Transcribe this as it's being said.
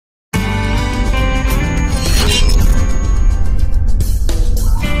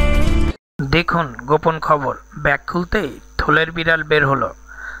দেখুন গোপন খবর, ব্যাগ খুলতেই থলের বিড়াল বের হলো।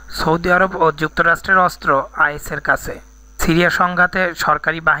 সৌদি আরব ও যুক্তরাষ্ট্রের অস্ত্র আইএসের কাছে। সিরিয়া সংঘাতে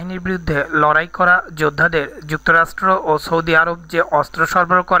সরকারি বাহিনীর বিরুদ্ধে লড়াই করা যোদ্ধাদের যুক্তরাষ্ট্র ও সৌদি আরব যে অস্ত্র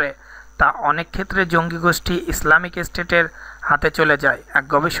সরবরাহ করে তা অনেক ক্ষেত্রে জঙ্গি গোষ্ঠী ইসলামিক স্টেটের হাতে চলে যায়। এক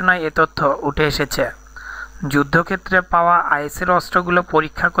গবেষণায় এ তথ্য উঠে এসেছে। যুদ্ধক্ষেত্রে পাওয়া আইএসের অস্ত্রগুলো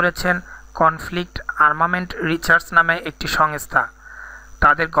পরীক্ষা করেছেন কনফ্লিক্ট আর্মামেন্ট রিসার্চ নামে একটি সংস্থা।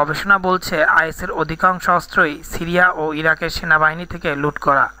 তাদের গবেষণা বলছে আইএসের অধিকাংশ অস্ত্রই সিরিয়া ও ইরাকের সেনাবাহিনী থেকে লুট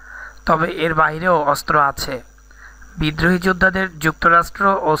করা, তবে এর বাইরেও অস্ত্র আছে। বিদ্রোহী যোদ্ধাদের যুক্তরাষ্ট্র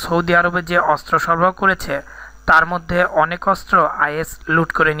ও সৌদি আরবে যে অস্ত্র সরবরাহ করেছে তার মধ্যে অনেক অস্ত্র আইএস লুট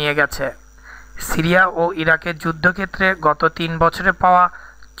করে নিয়ে গেছে। সিরিয়া ও ইরাকের যুদ্ধক্ষেত্রে গত 3 বছরে পাওয়া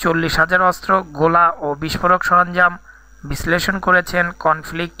 40,000 অস্ত্র, গোলা ও বিস্ফোরক সরঞ্জাম বিশ্লেষণ করেছেন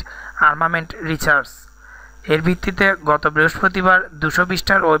কনফ্লিক্ট আর্মামেন্ট রিসার্চ। এর ভিত্তিতে গত বৃহস্পতিবার 200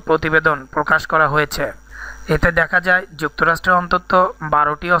 পৃষ্ঠার ওই প্রতিবেদন প্রকাশ করা হয়েছে। এতে দেখা যায় যুক্তরাষ্ট্রের অন্তত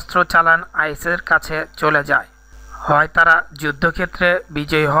 12টি অস্ত্র চালান আইএসের কাছে চলে যায়। হয় তারা যুদ্ধক্ষেত্রে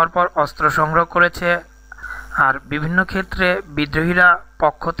বিজয়ী হওয়ার পর অস্ত্র সংগ্রহ করেছে, আর বিভিন্ন ক্ষেত্রে বিদ্রোহীরা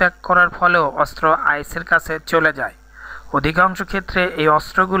পক্ষত্যাগ করার ফলেও অস্ত্র আইএসের কাছে চলে যায়। অধিকাংশ ক্ষেত্রে এই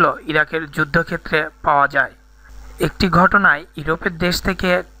অস্ত্রগুলো ইরাকের যুদ্ধক্ষেত্রে পাওয়া যায়। একটি ঘটনায় ইউরোপের দেশ থেকে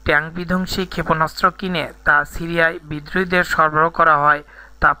ট্যাঙ্ক বিধ্বংসী ক্ষেপণাস্ত্র কিনে তা সিরিয়ায় বিদ্রোহীদের সরবরাহ করা হয়,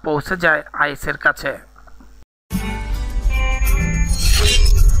 তা পৌঁছে যায় আইএসের কাছে।